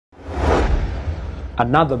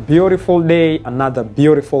Another beautiful day, another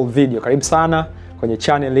beautiful video. Karibu sana kwenye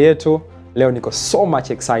channel yetu. Leo niko so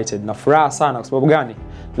much excited. Na furaha sana kwa sababu gani?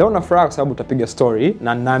 Leo na furaha kwa sababu tutapiga story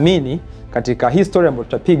na naamini katika hii story ambayo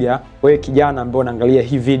tutapiga, wewe kijana ambaye unaangalia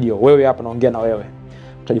hii video, wewe hapa naongea na wewe,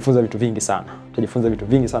 utajifunza vitu vingi sana. Utajifunza vitu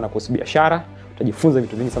vingi sana kuhusu biashara, utajifunza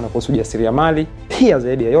vitu vingi sana kuhusu ujasiriamali, pia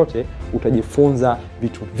zaidi ya yote utajifunza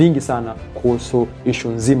vitu vingi sana kuhusu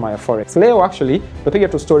issue nzima ya forex. Leo actually tutapiga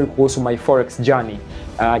tu story kuhusu my forex journey.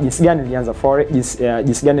 Jinsi gani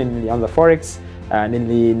nilianza forex,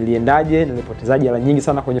 niliendaje, nilipotezaje hela nyingi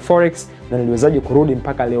sana kwenye forex na niliwezaje kurudi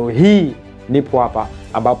mpaka leo hii nipo hapa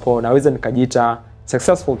ambapo naweza nikajiita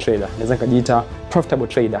successful trader, naweza nikajiita profitable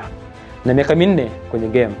trader. Na miaka 4 kwenye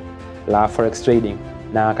game la forex trading.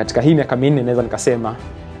 Na katika hii miaka 4 naweza nikasema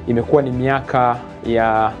imekuwa ni miaka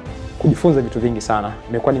ya kujifunza vitu vingi sana.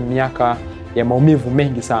 Imekuwa ni miaka ya maumivu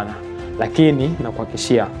mengi sana. Lakini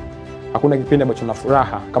nakuhakikishia hakuna kipindi ambacho na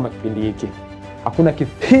furaha kama kipindi hiki. Hakuna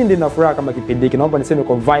kipindi na furaha kama kipindi hiki. Naomba niseme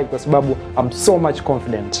kwa vibe kwa sababu I'm so much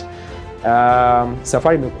confident.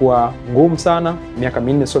 Safari imekuwa ngumu sana, miaka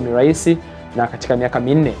 4 sio rahisi, na katika miaka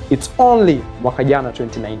 4 it's only mwaka jana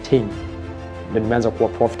 2019 ndio nimeanza kuwa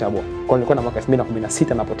profitable. Kwa nilikuwa na mwaka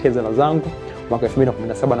 2016 napoteza hela zangu, mwaka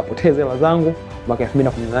 2017 napoteza hela zangu, mwaka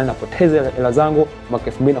 2018 napoteza hela zangu,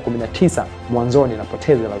 mwaka 2019 mwanzoni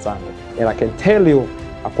napoteza hela zangu. And I can tell you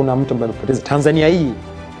hakuna mtu ambaye amepoteza Tanzania hii.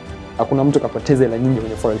 Hakuna mtu kapoteza hela nyingi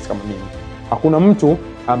kwenye forex kama mimi. Hakuna mtu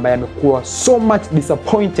ambaye amekuwa so much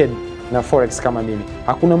disappointed na forex kama mimi.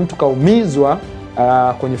 Hakuna mtu kaumizwa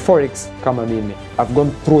kwenye forex kama mimi. I've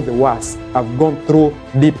gone through the worst. I've gone through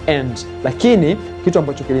deep end. Lakini kitu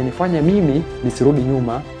ambacho kilinifanya mimi nisirudi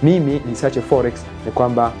nyuma, mimi nisiache forex, ni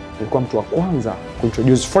kwamba nilikuwa mtu wa kwanza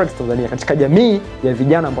kuintroduce forex Tanzania katika jamii ya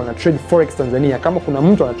vijana ambao wana trade forex Tanzania. Kama kuna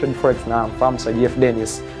mtu ana trade forex na mfahamu SIRJEFF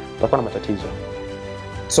Dennis, tutakuwa na matatizo.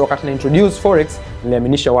 So wakati na introduce forex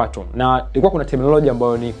niliaminisha watu, na ilikuwa kuna terminology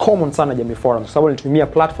ambayo ni common sana jamii forums, kwa sababu nilitumia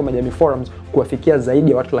platform ya jamii forums kuwafikia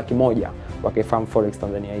zaidi ya watu 100,000 wakifahamu forex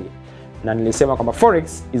Tanzania hii. Na nilisema kwamba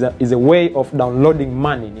forex is a way of downloading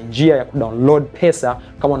money, ni njia ya kudownload pesa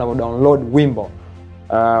kama unavyo download wimbo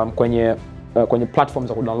kwenye platforms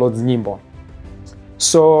za kudownload nyimbo.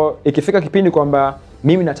 So ikifika kipindi kwamba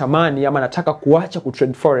mimi natamani ama nataka kuacha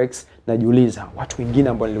kutrade forex, najiuliza watu wengine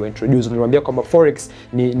ambao niliwaintroduce, niliwaambia kwamba forex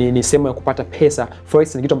ni sehemu ya kupata pesa.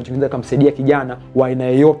 Forex ni kitu ambacho kinaweza kumsaidia kijana wa aina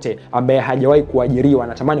yoyote ambaye hajawahi kuajiriwa,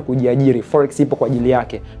 anatamani kujiajiri. Forex ipo kwa ajili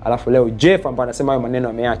yake. Alafu leo Jeff ambaye anasema hayo maneno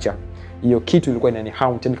ameacha. Hiyo kitu ilikuwa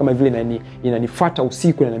inanihaunt, yani kama vile inanifuata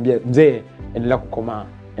usiku, inaniambia mzee, endelea kukomaa,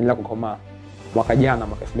 endelea kukomaa. Mwaka jana,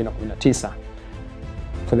 mwaka 2019,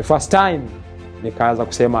 for the first time nikaanza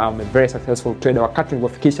kusema I'm a very successful trader wakati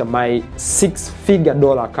nilipofikisha my 6-figure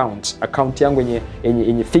dollar account yangu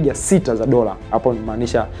yenye figure 6 za dola. Hapo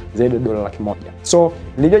maanisha zaidi ya dola 100,000. So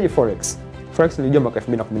nilijuaje forex? Forex nilijua mwaka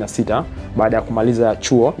 2016 baada ya kumaliza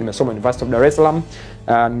chuo. Nimesoma University of Dar es Salaam.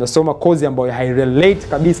 Nimesoma course ambayo hairelate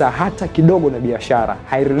kabisa hata kidogo na biashara,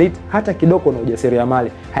 hairelate hata kidogo na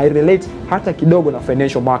ujasiriamali, hairelate hata kidogo na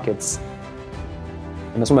financial markets.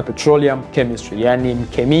 Nimesoma petroleum chemistry, yani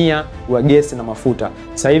mkemia wa gesi na mafuta.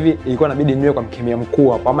 Sasa hivi ilikuwa inabidi niwe kwa mkemia mkuu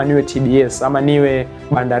hapa, ama niwe TBS, ama niwe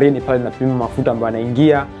bandarini pale napima mafuta ambayo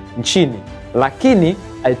yanaingia nchini. Lakini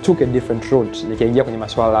I took a different route. Nikaingia kwenye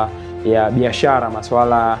masuala ya biashara,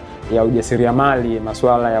 masuala ya ujasiriamali,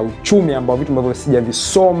 masuala ya uchumi, ambao vitu ambavyo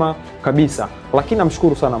sijavisoma kabisa. Lakini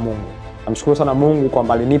namshukuru sana Mungu. Namshukuru sana Mungu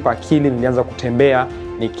kwamba alinipa akili. Nilianza kutembea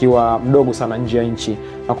nikiwa mdogo sana nje ya nchi.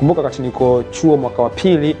 Nakumbuka wakati niko chuo mwaka wa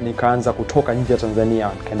pili nikaanza kutoka nje ya Tanzania.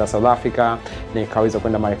 Nikaenda South Africa, nikaweza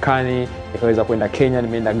kwenda Marekani, nikaweza kwenda Kenya,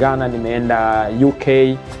 nimeenda Ghana, nimeenda UK,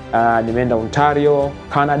 nimeenda Ontario,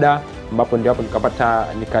 Canada, ambapo ndio hapo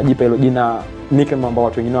nikajipa hilo jina nickname ambao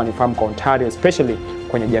watu wengine wanifahamu kwa Ontario, especially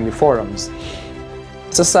kwenye jamii forums.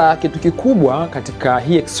 Sasa kitu kikubwa katika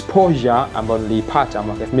hii exposure ambayo nilipata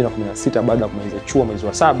mwaka 2016 baada ya kumaliza chuo mwezi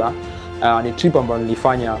wa 7, ni trip ambayo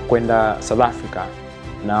nilifanya kwenda South Africa.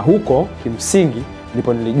 Na huko kimsingi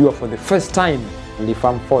ndipo nilijua for the first time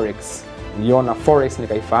nilifahamu forex. Niliona forex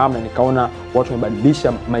nikaifahamu na nikaona watu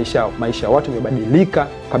wamebadilisha maisha watu wamebadilika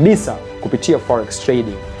kabisa kupitia forex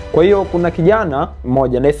trading. Kwa hiyo kuna kijana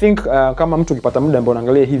mmoja, na I think kama mtu ukipata muda ambao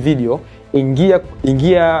unaangalia hii video,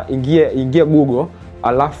 ingia Google,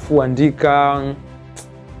 alafu andika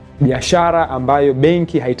biashara ambayo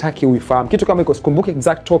benki haitaki uifahamu. Kitu kama iko, sikumbuki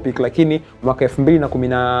exact topic, lakini mwaka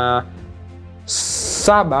 2017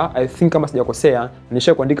 I think kama sijakosea,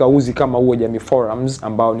 nilisha kuandika uzi kama huo jamii forums,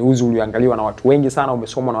 ambao ni uzi ulioangaliwa na watu wengi sana,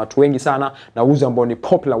 umesomwa na watu wengi sana, na uzi ambao ni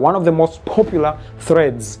popular, one of the most popular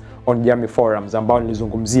threads on Jamii Forums, ambao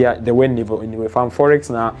nilizungumzia the way nilifahamu forex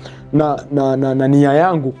na nia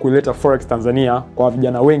yangu kuleta forex Tanzania kwa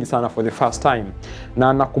vijana wengi sana for the first time.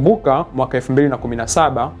 Na nakumbuka mwaka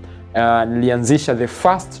 2017 nilianzisha the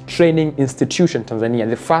first training institution Tanzania,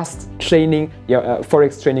 the first training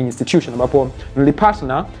forex training institution, ambapo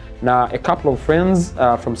nilipartner na a couple of friends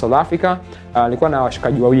from South Africa. Nilikuwa na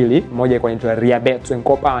washikaji wawili, mmoja alikuwa anaitwa Riabet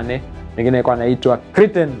Nkopane, mwingine alikuwa anaitwa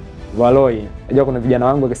Kriten Valoi. Unajua kuna vijana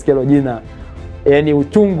wangu wakisikia hilo jina yani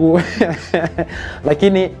uchungu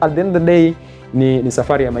lakini at the end of the day ni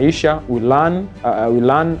safari ya maisha. We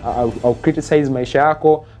learn au criticize maisha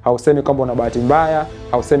yako. Hausemi kwamba una bahati mbaya,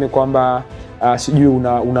 hausemi kwamba sijui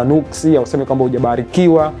una nuksi, hausemi kwamba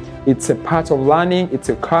hujabarikiwa. It's a part of learning, it's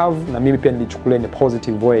a curve, na mimi pia nilichukulia in a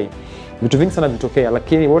positive way. Vitu vingi sana vitokea,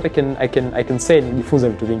 lakini what I can say nilijifunza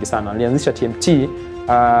vitu vingi sana. Nilianzisha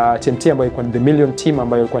TMT ambayo ilikuwa ni the Million Team,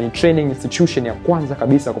 ambayo ilikuwa ni training institution ya kwanza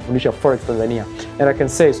kabisa kufundisha forex Tanzania. And I can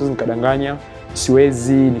say, siwezi nikadanganya,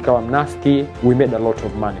 siwezi nikawa mnafiki, we made a lot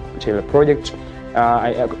of money kupitia ile project.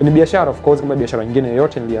 Ni biashara of course, kama biashara nyingine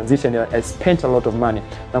yoyote nilianzisha, I spent a lot of money.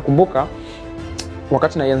 Nakumbuka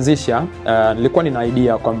wakati naianzisha nilikuwa nina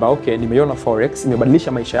idea kwamba okay, nimeiona forex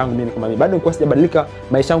imebadilisha maisha yangu mimi kama mimi. Bado nilikuwa sijabadilika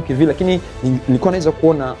maisha yangu kivile, lakini nilikuwa naweza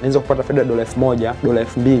kupata faida $1000,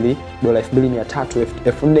 $2000, $2300,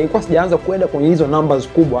 $4000. Nilikuwa sijaanza kwenda kwenye hizo numbers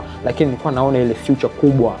kubwa, lakini nilikuwa naona ile future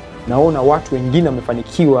kubwa. Naona watu wengine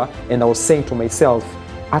wamefanikiwa, and I was saying to myself,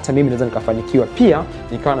 hata mimi naweza nikafanikiwa. Pia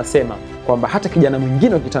nikawa nasema kwamba hata kijana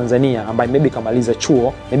mwingine wa Kitanzania ambaye maybe kamaliza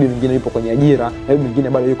chuo, maybe mwingine yupo kwenye ajira, maybe mwingine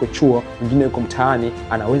bado yuko chuo, mwingine yuko mtaani,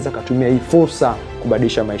 anaweza kutumia hii fursa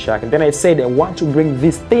kubadilisha maisha yake. Then I said I want to bring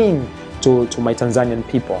this thing to my Tanzanian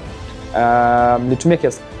people. Nilitumia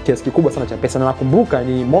kiasi kikubwa sana cha pesa, na nakumbuka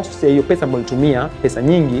ni most ya hiyo pesa ambayo nilitumia, pesa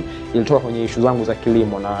nyingi ilitoka kwenye issue zangu za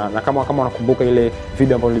kilimo. Na kama unakumbuka ile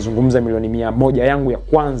video ambayo nilizungumza milioni 100 yangu ya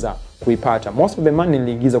kwanza kuipata, most of the money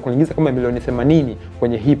niliingiza kama milioni 80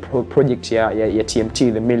 kwenye hii project ya TMT,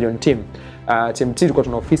 the Million Team. TMT tulikuwa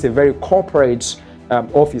tuna office, a very corporate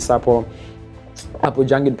office hapo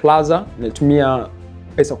Jangin Plaza. Nilitumia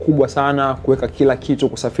pesa kubwa sana kuweka kila kitu,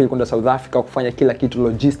 kusafiri kwenda South Africa, kufanya kila kitu,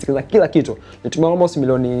 logistics na kila kitu. Nilitumia almost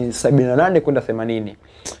milioni 78 kwenda 80.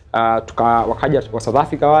 Wakaja kwa South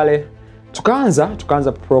Africa wale,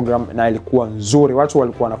 tukaanza program, na ilikuwa nzuri. Watu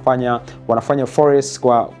walikuwa wanafanya forex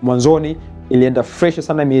kwa mwanzoni, ilienda fresh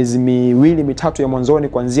sana, miezi 2-3 ya mwanzoni,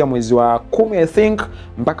 kuanzia mwezi wa 10 I think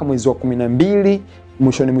mpaka mwezi wa 12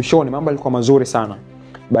 mwishoni mambo yalikuwa mazuri sana.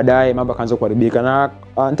 Baadaye mambo yakaanza kuharibika, na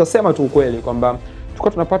nitasema tu ukweli kwamba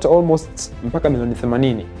tulikuwa tunapata almost mpaka milioni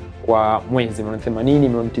 80 kwa mwezi, milioni 80,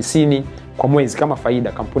 milioni 90 kwa mwezi kama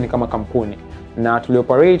faida, kampuni kama kampuni. Na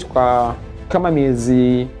tulioperate kwa kama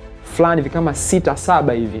miezi fulani hivi kama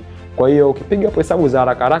 6-7 hivi. Kwa hiyo ukipiga hapo hesabu za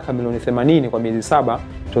haraka milioni 80 kwa miezi 7,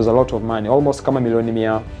 it was a lot of money, almost kama milioni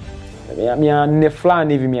 400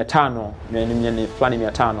 fulani hivi, 500 fulani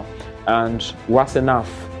 500. And was enough.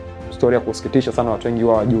 Story ya kusikitisha sana, watu wengi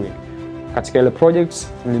hawajui. Katika ile project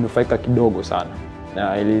nilinufaika kidogo sana,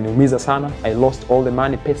 na iliniumiza sana. I lost all the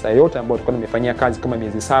money, pesa yote ambayo tulikuwa nimefanyia kazi kama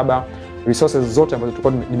miezi 7, resources zote ambazo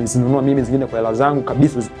tulikuwa nimezinunua mimi, zingine kwa hela zangu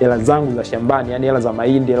kabisa, hela zangu za shambani, yani hela za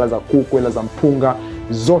mahindi, hela za kuku, hela za mpunga,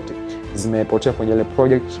 zote zimepotea kwenye ile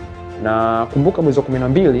project. Na kumbuka mwezi wa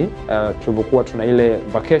 12 tulipokuwa tuna ile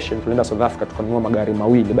vacation, tulienda South Africa, tukanunua magari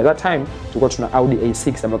mawili. By that time tulikuwa tuna Audi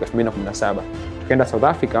A6 ambayo 2017. Tukaenda South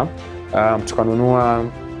Africa, tukanunua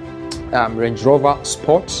Range Rover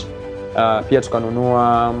Sport, pia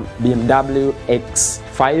tukanunua BMW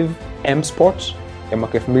X5 M Sport ya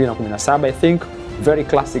mwaka 2017 I think, very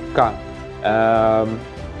classic car.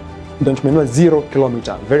 Ndio tumenunua 0 km,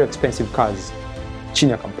 very expensive cars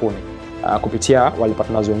chini ya kampuni kupitia wale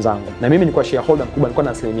partners wenzangu. Na mimi nilikuwa shareholder mkubwa, nilikuwa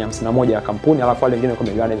na 51% ya kampuni, alafu wale wengine walikuwa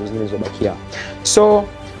wamegawana hizo zingine zilizobakia. So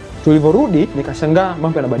tulivyorudi nikashangaa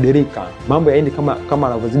mambo yanabadilika, mambo yaendi kama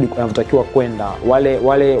yanavyozidi yanatakiwa kwenda.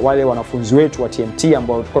 Wale wanafunzi wetu wa TMT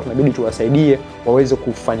ambao tulikuwa tunabidi tuwasaidie waweze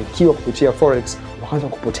kufanikiwa kupitia forex,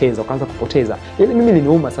 wakaanza kupoteza. Ili mimi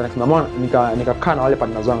liniuma sana, kama nikakaa na wale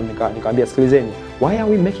partners wangu nikaambia, sikilizeni, why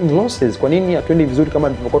are we making losses? Kwa nini hatuendi vizuri kama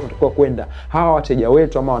tulivyokuwa tunatakiwa kwenda? Hawa wateja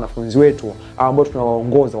wetu ama wanafunzi wetu ambao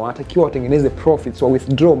tunawaongoza wanatakiwa watengeneze profits, wa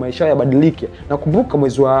withdraw, maisha yabadilike. Nakumbuka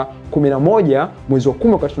mwezi wa 11, mwezi wa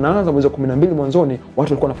 10 wakati tunaanza, mwezi wa 12 mwanzoni, watu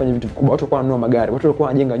walikuwa wanafanya vitu vikubwa, watu walikuwa wananunua magari, watu walikuwa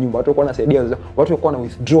wanajenga nyumba, watu walikuwa wanasaidia, watu walikuwa wana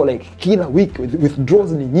withdraw like kila week.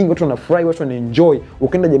 Withdraws ni nyingi, watu wanafurahi, watu wanaenjoy.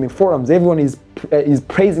 Ukienda Jamii Forums, everyone is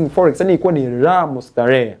praising forex. Yani ilikuwa ni raha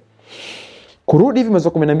mustarehe. Kurudi hivi mwezi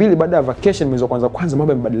wa 12 baada ya vacation, mwezi wa kwanza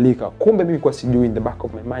mambo yamebadilika. Kumbe mimi kwa sijui, in the back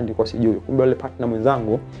of my mind kwa sijui. Kumbe wale partner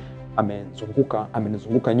mwenzangu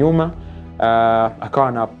amenizunguka nyuma, akawa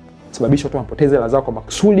anasababisha watu wapoteze hela zao kwa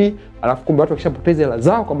makusudi. Alafu kumbe watu wakishapoteza hela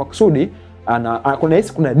zao kwa makusudi,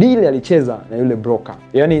 kuna deal alicheza na yule broker.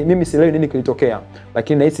 Yaani mimi sielewi nini kilitokea,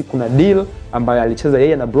 lakini nahisi kuna deal ambayo alicheza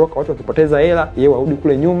yeye na broker. Watu wakipoteza hela, yeye warudi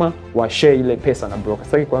kule nyuma wa share ile pesa na broker.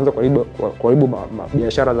 Sitaki kuanza kuharibu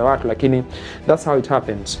biashara za watu, lakini that's how it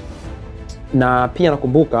happens. Na pia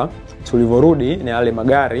nakumbuka tulivyorudi na yale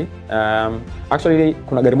magari, actually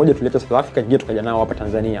kuna gari moja tulileta South Africa, nyingine tukaja nao hapa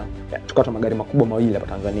Tanzania. Tukatoa magari makubwa mawili hapa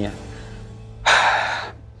Tanzania.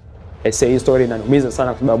 Hii story inaniumiza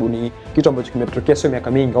sana kwa sababu ni kitu ambacho kimetokea sio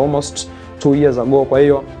miaka mingi, almost 2 years ago. Kwa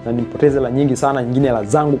hiyo na nilipoteza hela nyingi sana, nyingine hela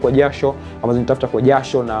zangu kwa jasho ambazo nitafuta kwa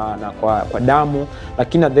jasho na kwa damu,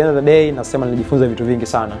 lakini at the end of the day nasema nilijifunza vitu vingi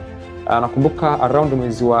sana. Nakumbuka around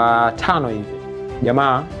mwezi wa 5 hivi,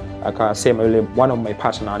 jamaa akasema, yule one of my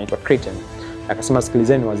partner anaitwa Cretan, akasema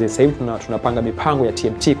sikilizeni wazee, sasa hivi tunapanga mipango ya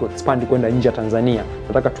TMT ku expand kwenda nje ya Tanzania.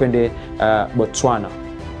 Nataka twende Botswana.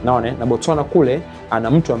 Naona na Botswana kule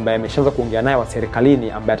ana mtu ambaye ameshaanza kuongea naye wa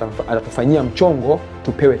serikalini, ambaye atatufanyia mchongo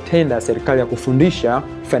tupewe tenda ya serikali ya kufundisha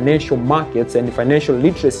financial markets and financial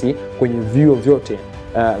literacy kwenye vyuo vyote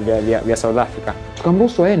vya South Africa.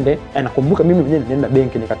 Tukamruhusu aende. Nakumbuka mimi mwenyewe nilienda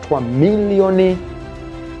benki nikatoa milioni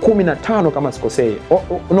 15 kama sikosei.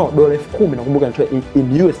 No, dola 10,000 nakumbuka nitoa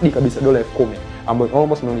in USD kabisa, dola 10,000 ambayo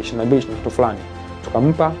almost milioni 22 na kitu fulani.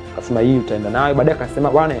 Tukampa, akasema hii utaenda nayo. Baadaye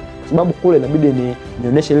akasema bwana, kwa sababu kule inabidi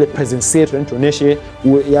nionyeshe ile presence yetu, yani tuonyeshe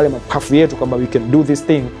yale mapafu yetu kwamba we can do this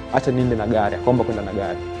thing, acha niende na gari. Akaomba kwenda na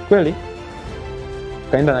gari. Kweli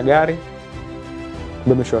kaenda na gari.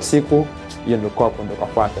 Ndio mwisho wa siku hiyo ndio kwa kuondoka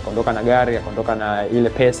kwake. Akaondoka na gari, akaondoka na ile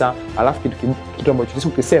pesa. Alafu kitu ambacho sisi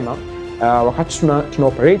ukisema wakati tuna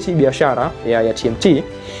operate biashara ya TMT,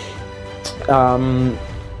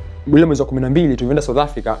 ule mwezi wa 12 tulienda South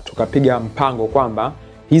Africa, tukapiga mpango kwamba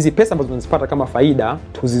hizi pesa ambazo tunazipata kama faida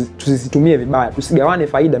tusizitumie vibaya, tusigawane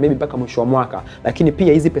faida maybe mpaka mwisho wa mwaka, lakini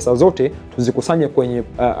pia hizi pesa zote tuzikusanye kwenye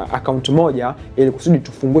account moja ili kusudi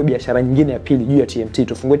tufungue biashara nyingine ya pili juu ya TMT.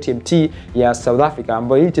 Tufungue TMT ya South Africa,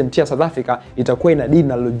 ambayo hii TMT ya South Africa itakuwa ina deal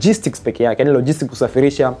na logistics peke yake, yani logistics,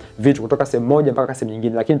 kusafirisha vitu kutoka sehemu moja mpaka sehemu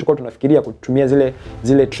nyingine, lakini tulikuwa tunafikiria kutumia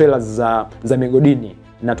zile trailers za migodini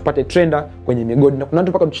na tupate trenda kwenye migodi, na kuna watu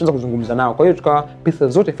mpaka tunaanza kuzungumza nao. Kwa hiyo tukawa pesa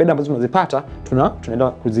zote faida ambazo tunazipata tunaenda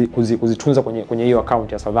kuzitunza kwenye hiyo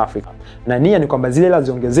account ya South Africa, na nia ni kwamba zile hela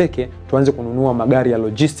ziongezeke, tuanze kununua magari ya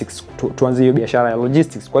logistics, tuanze hiyo biashara ya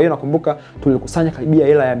logistics. Kwa hiyo nakumbuka tulikusanya karibia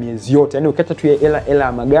hela ya miezi yote, yani ukata tu hela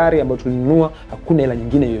ya magari ambayo tulinunua, hakuna hela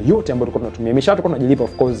nyingine yoyote ambayo tulikuwa tunatumia. Misha tulikuwa tunajilipa,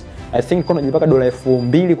 of course I think tulikuwa tunajilipa dola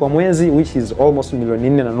 2,000 kwa mwezi, which is almost milioni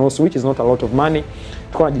 4.5, which is not a lot of money.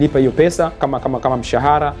 Tulikuwa tunajilipa hiyo pesa kama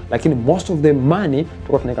mshahara, lakini most of the money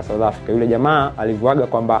tulikuwa tunaweka South Africa. Yule jamaa alivyoaga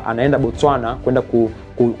kwamba anaenda Botswana kwenda ku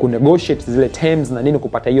negotiate zile terms na nini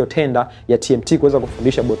kupata hiyo tenda ya TMT kuweza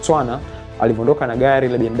kufundisha Botswana, alivyoondoka na gari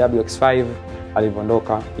ile BMW X5,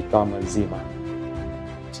 alivyoondoka ikawa mazima.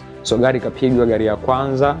 So gari ikapigwa, gari ya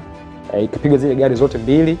kwanza ikapigwa zile gari zote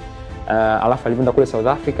mbili. Alafu alivyoenda kule South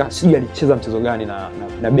Africa, sijui alicheza mchezo gani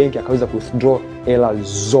na benki, akaweza ku withdraw hela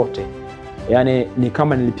zote. Yani ni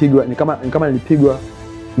kama nilipigwa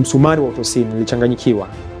msumari wa utosini, nilichanganyikiwa.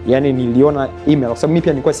 Yani niliona email, kwa sababu mimi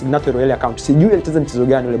pia nilikuwa signatory wa ile account. Sijui alicheza mchezo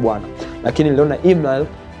gani yule bwana, lakini niliona email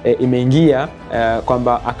imeingia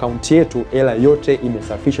kwamba account yetu hela yote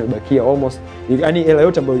imesafishwa, imebakia almost, yani hela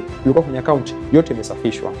yote ambayo ilikuwa kwenye account yote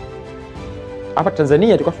imesafishwa. Hapa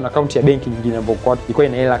Tanzania tulikuwa tuna account ya benki nyingine ambayo ilikuwa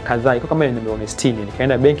ina hela kadhaa, ilikuwa kama milioni 60.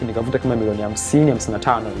 Nikaenda benki nikavuta kama milioni 50,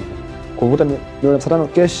 55 hivi. Kuvuta milioni 55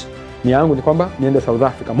 cash, nia yangu ni kwamba niende South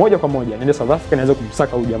Africa moja kwa moja, niende South Africa nianze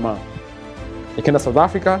kumsaka huyu jamaa. Nikaenda South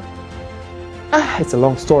Africa. It's a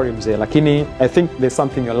long story mzee, lakini I think there's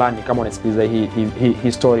something you're learning kama unasikiliza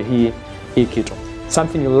hii story, hii kitu.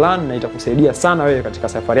 Something you learn na itakusaidia sana wewe katika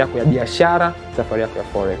safari yako ya biashara, safari yako ya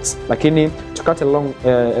forex. Lakini to cut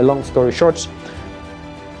a long story short,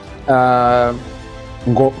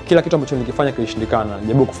 kila kitu ambacho nilikifanya kilishindikana.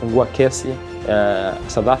 Nilijaribu kufungua kesi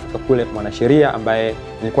South Africa kule kwa mwanasheria ambaye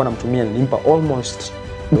nilikuwa namtumia, nilimpa almost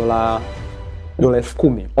dola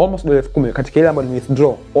 10,000, almost dola 10,000 katika ile ambayo ni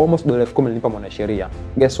withdraw, almost dola 10,000 nilimpa mwanasheria.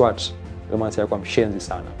 Guess what? Yule mwanasheria alikuwa mshenzi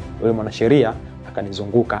sana. Yule mwanasheria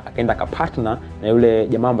akanizunguka, akaenda akapartner na yule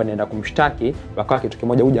jamaa ambaye anaenda kumshtaki, wakawa kitu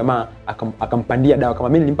kimoja. Huyu jamaa akampandia dawa, kama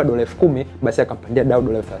mimi nilimpa dola 10,000 basi akampandia dawa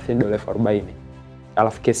dola 30, dola 40.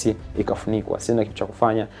 Alafu kesi ikafunikwa. Sina kitu cha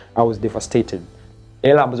kufanya. I was devastated.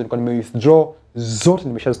 Hela ambazo nilikuwa nime withdraw zote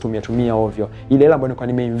nimeshazitumia ovyo. Ile hela ambayo nilikuwa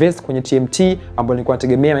nimeinvest kwenye TMT ambayo nilikuwa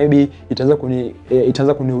nategemea maybe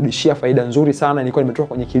itaanza kunirudishia faida nzuri sana, nilikuwa nimetoka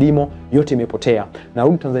kwenye kilimo, yote imepotea.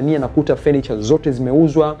 Narudi Tanzania nakuta furniture zote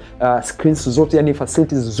zimeuzwa, screens zote, yani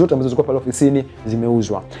facilities zote ambazo zilikuwa pale ofisini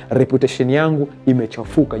zimeuzwa. Reputation yangu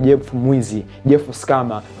imechafuka. Jeff mwizi, Jeff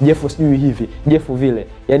scammer, Jeff sijui hivi, Jeff vile.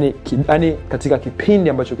 Yani katika kipindi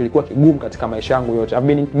ambacho kilikuwa kigumu katika maisha yangu yote. I've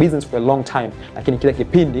been in business for a long time, lakini kile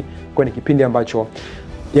kipindi kwa ni kipindi ambacho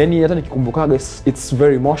yani hata nikikumbukaga it's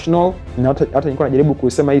very emotional. Na hata nilikuwa najaribu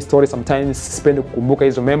kusema hii story sometimes sipendi kukumbuka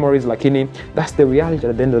hizo memories, lakini that's the reality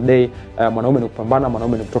at the end of the day. Mwanaume ni kupambana,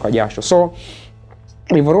 mwanaume ni kutoka jasho. So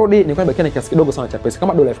nilivyorudi nilikuwa nimebakia na kiasi kidogo sana cha pesa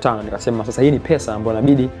kama $5,000. Nikasema sasa hii ni pesa ambayo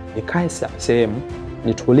inabidi nikae sehemu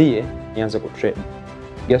nitulie nianze kutrade.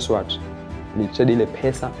 Guess what? Nilitrade ile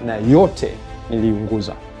pesa na yote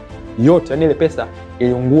niliunguza. Yote, yani ile pesa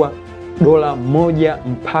iliungua $1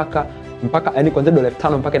 mpaka yani kuanzia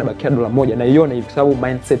 $5,000 mpaka inabakia $1. Na iona hivi sababu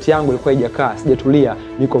mindset yangu ilikuwa haijakaa, sijatulia,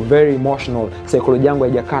 niko very emotional, psychology yangu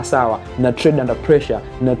haijakaa sawa. Na trade under pressure,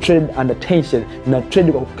 na trade under tension, na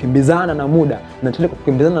trade kwa kukimbizana na muda, na trade kwa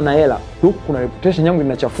kukimbizana na hela. Huku kuna reputation yangu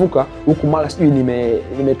inachafuka, huku mara sijui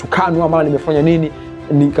nimetukanwa, mara nimefanya nini.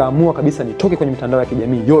 Nikaamua kabisa nitoke kwenye mitandao ya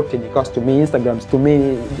kijamii yote, nikawa situmii Instagram,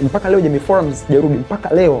 situmii mpaka leo jamii forums sijarudi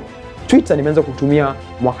mpaka leo. Twitter nimeanza kutumia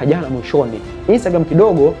mwaka jana mwishoni. Instagram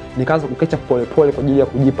kidogo nikaanza kukecha pole kwa ajili ya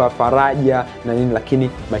kujipa faraja na nini, lakini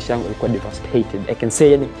maisha yangu yalikuwa devastated. I can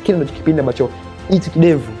say yani kile ndio kipindi ambacho hichi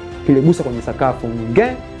kidevu kiligusa kwenye sakafu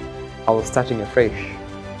I was starting afresh.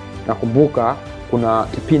 Nakumbuka kuna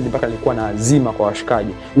kipindi mpaka nilikuwa na azima kwa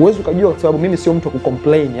washikaji. Uwezo ukajua kwa sababu mimi sio mtu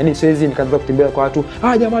kucomplain. Yani siwezi nikaanza kutembea kwa watu,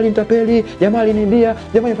 jamaa nitapeli, jamaa nimbia,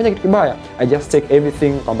 jamaa nifanya kitu kibaya. I just take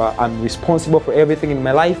everything kwamba I'm responsible for everything in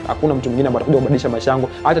my life. Hakuna mtu mwingine ambaye atakuja kubadilisha maisha yangu.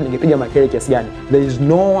 Hata ningepiga makelele kiasi gani, there is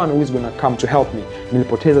no one who is going to come to help me.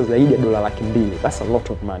 Nilipoteza zaidi ya $200,000. That's a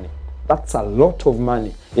lot of money. That's a lot of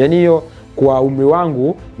money. Yani hiyo kwa umri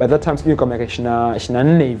wangu by that time sijui kama miaka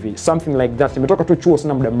 24 hivi, something like that. Nimetoka tu chuo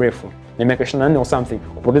sana muda mrefu. Ni miaka 24 or something.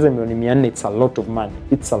 Kupoteza $400,000, it's a lot of money.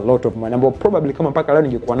 It's a lot of money. Ambapo probably kama mpaka leo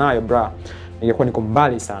ningekuwa nayo ningekuwa niko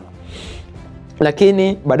mbali sana.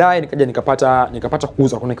 Lakini baadaye nikaja nikapata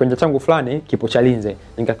kuuza kuna kiwanja changu fulani kipo Chalinze.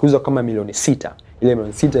 Nikakiuza kama $6,000,000. Ile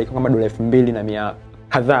 $6,000,000 ikawa kama $2,200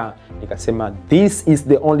 kadhaa. Nikasema this is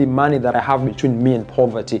the only money that I have between me and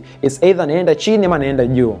poverty. It's either naenda chini ama naenda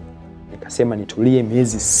juu. Nikasema nitulie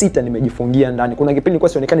miezi 6 nimejifungia ndani. Kuna kipindi nilikuwa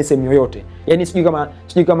sionekani sehemu yoyote. Yaani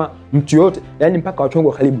sijui kama mtu yote, yaani mpaka watu wangu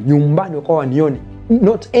wa karibu nyumbani wakawa wanioni.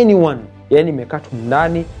 Not anyone. Yaani nimekaa tu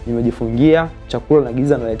ndani, nimejifungia, chakula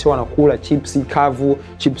naagiza naletewa nakula, chips kavu,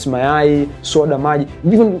 chips mayai, soda, maji,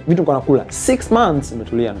 vitu kwa nakula. 6 months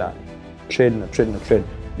nimetulia ndani. Trade.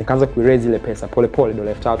 Nikaanza kuiraise ile pesa pole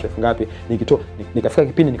 $3,000 ngapi. Nikafika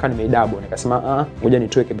kipindi nikawa nimeidouble. Nikasema ngoja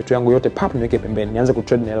nitoe kibitu yangu yote niweke pembeni, nianze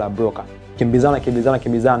kutrade na hela broker.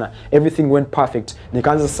 Kimbizana, everything went perfect.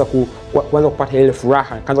 Nikaanza sasa kuanza kupata ile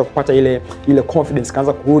furaha, nikaanza kupata ile confidence,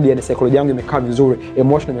 kaanza kurudi, yani psychology yangu imekaa vizuri,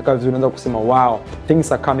 emotion imekaa vizuri, naanza kusema wow,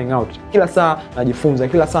 things are coming out. Kila saa najifunza,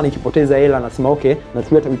 kila saa nikipoteza hela nasema okay,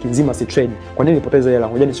 natulia wiki nzima si trade. Kwa nini nipoteza hela?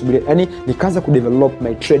 Ngoja nisubiri. Yani nikaanza kudevelop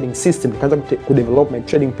my trading system, nikaanza kudevelop my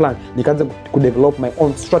trading plan, nikaanza kudevelop my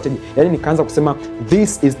own strategy. Yani nikaanza kusema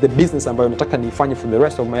this is the business ambayo nataka niifanye for the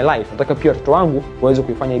rest of my life. Nataka pia watoto wangu waweze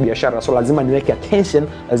kuifanya hii biashara. So lazima niweke attention,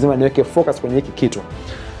 lazima niweke focus kwenye hiki kitu.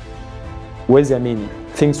 Uwezi amini,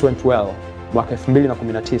 things went well. Mwaka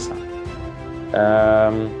 2019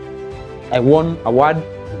 I won award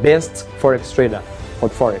best forex trader on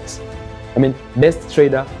forex. I mean best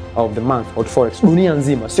trader of the month on forex dunia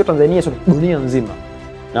nzima, sio Tanzania, sio dunia nzima.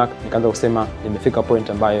 Na nikaanza kusema nimefika point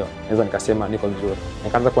ambayo naweza nikasema niko vizuri.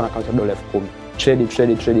 Nikaanza kuwa na account ya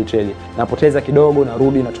 $10,000. Trade. Napoteza kidogo,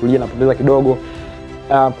 narudi, natulia, napoteza kidogo.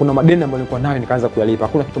 Kuna madeni ambayo nilikuwa nayo nikaanza kuyalipa.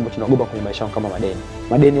 Hakuna kitu ambacho naogopa kwenye maisha yangu kama madeni.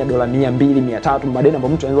 Madeni ya $200, $300, madeni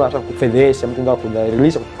ambayo mtu anaweza hata kufedhesha, mtu anaweza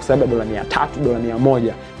kudhalilisha kwa sababu ya $300,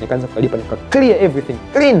 $100. Nikaanza kulipa, nika clear everything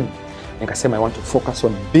clean. Nikasema I want to focus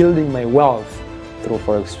on building my wealth through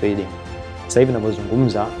forex trading. Sasa hivi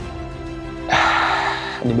ninapozungumza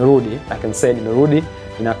nimerudi, I can say nimerudi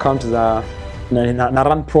ina account za na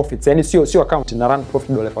run profits. Yani sio account, na run profit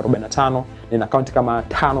 $45 nina account kama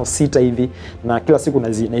 5 6 hivi, na kila siku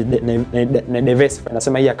na diversify.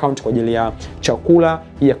 Nasema hii account kwa ajili ya chakula,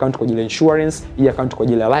 hii account kwa ajili ya insurance, hii account kwa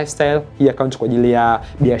ajili ya lifestyle, hii account kwa ajili ya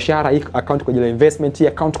biashara, hii account kwa ajili ya investment, hii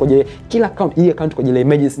account kwa ajili kila account, hii account kwa ajili ya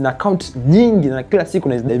emergency, na account nyingi, na kila siku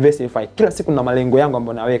na diversify. Kila siku na malengo yangu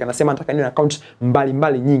ambayo naweka. Nasema nataka niwe na account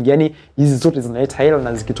mbali nyingi. Yaani hizi zote zinaleta hela,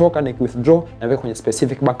 na zikitoka na withdraw naweka kwenye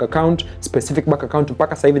specific bank account.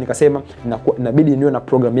 Mpaka sasa hivi nikasema inabidi niwe na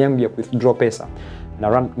program yangu ya withdraw pesa. Na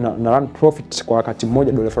run profit kwa wakati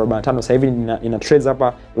mmoja $45. Sasa hivi ina trades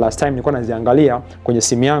hapa, last time nilikuwa naziangalia kwenye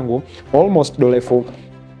simu yangu, almost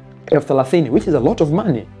 $30,000, which is a lot of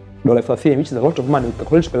money. $30,000, which is a lot of money.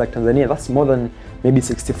 Calculate to like Tanzania, that's more than maybe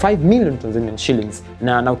 65 million Tanzanian shillings.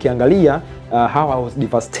 Na ukiangalia how I was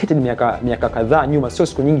devastated miaka kadhaa nyuma, sio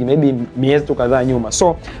siku nyingi, maybe miezi tu kadhaa nyuma.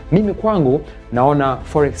 So mimi kwangu naona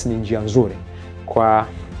forex ni njia nzuri kwa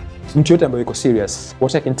mtu yote ambaye yuko serious.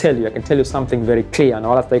 What I can tell you something very clear, na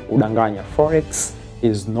wala sitaki kudanganya. Forex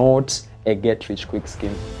is not a get rich quick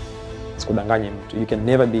scheme. Sikudanganye mtu. You can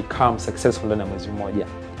never become successful ndani ya mwezi mmoja.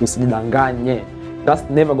 Usidanganye. That's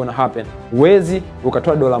never gonna happen. Wezi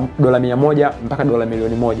ukatoa dola 100 mpaka dola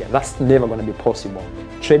milioni 1. That's never gonna be possible.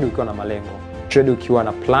 Trade ukiwa na malengo, trade ukiwa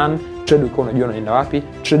na plan, trade ukiwa unajua unaenda wapi,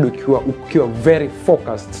 trade ukiwa very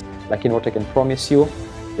focused. Lakini what I can promise you,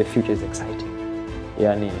 the future is exciting.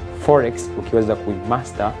 Yani forex ukiweza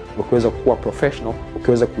kuimaster, ukiweza kuwa professional,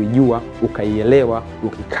 ukiweza kuijua, ukaielewa,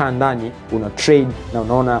 ukikaa ndani, una trade na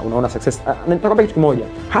unaona success. Na nitakwambia kitu kimoja,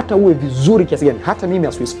 hata uwe vizuri kiasi gani, hata mimi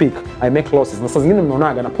as we speak I make losses. Na saa zingine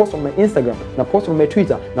mnaonaga na post on my Instagram, na post on my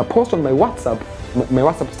Twitter, na post on my WhatsApp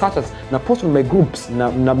status, na post on my groups,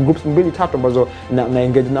 na groups 2-3 ambazo na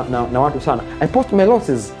engage na watu sana. I post my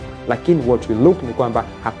losses. Lakini what we look ni kwamba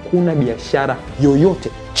hakuna biashara yoyote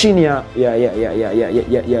chini ya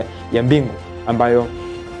mbingu ambayo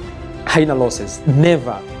haina losses.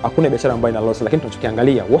 Never. Hakuna biashara ambayo ina losses. Lakini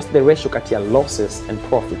tunachokiangalia, what's the ratio kati ya losses and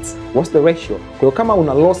profits? What's the ratio? Kwa hiyo kama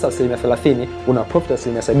una loss 30%, una profit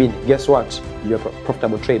 70%, guess what? You're a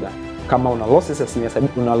profitable trader. Kama una losses 70%,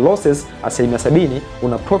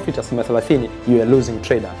 una profit 30%, you are losing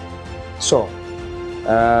trader. So,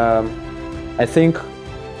 I think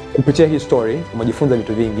kupitia hii story umejifunza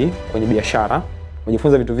vitu vingi kwenye biashara,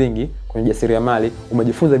 umejifunza vitu vingi kwenye jasiriamali,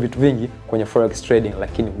 umejifunza vitu vingi kwenye forex trading.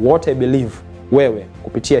 Lakini what I believe, wewe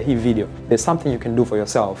kupitia hii video, there's something you can do for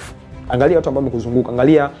yourself. Angalia watu ambao wamekuzunguka,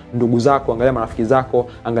 angalia ndugu zako, angalia marafiki zako,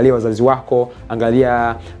 angalia wazazi wako,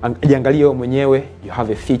 angalia wewe mwenyewe. You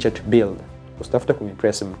have a future to build. Usitafute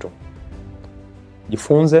kumimpress mtu.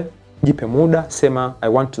 Jifunze, jipe muda, sema I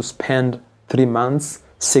want to spend 3 months,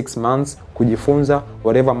 6 months kujifunza,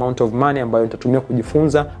 whatever amount of money ambayo nitatumia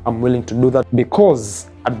kujifunza, I'm willing to do that, because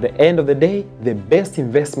at the end of the day, the best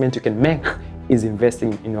investment you can make is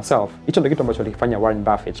investing in yourself. Hicho ndio kitu ambacho alikifanya Warren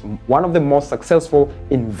Buffett, one of the most successful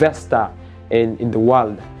investor in the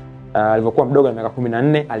world. Alipokuwa mdogo na miaka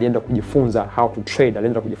 14 alienda kujifunza how to trade,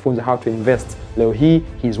 alienda kujifunza how to invest. Leo hii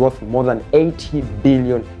he is worth more than $80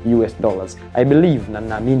 billion. I believe na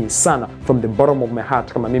naamini sana from the bottom of my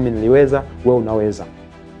heart, kama mimi niliweza, wewe unaweza.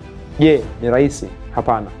 Je, ni rahisi?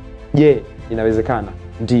 Hapana. Je, inawezekana?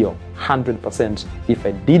 Ndio, 100%. If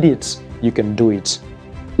I did it, you can do it.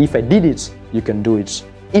 If I did it, you can do it.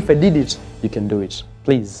 If I did it, you can do it.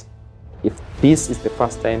 Please, if this is the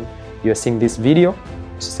first time you are seeing this video,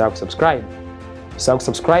 usisahau kusubscribe.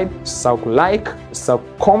 Usisahau kulike, usisahau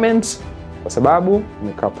comment, kwa sababu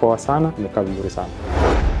imekaa poa sana, imekaa vizuri sana.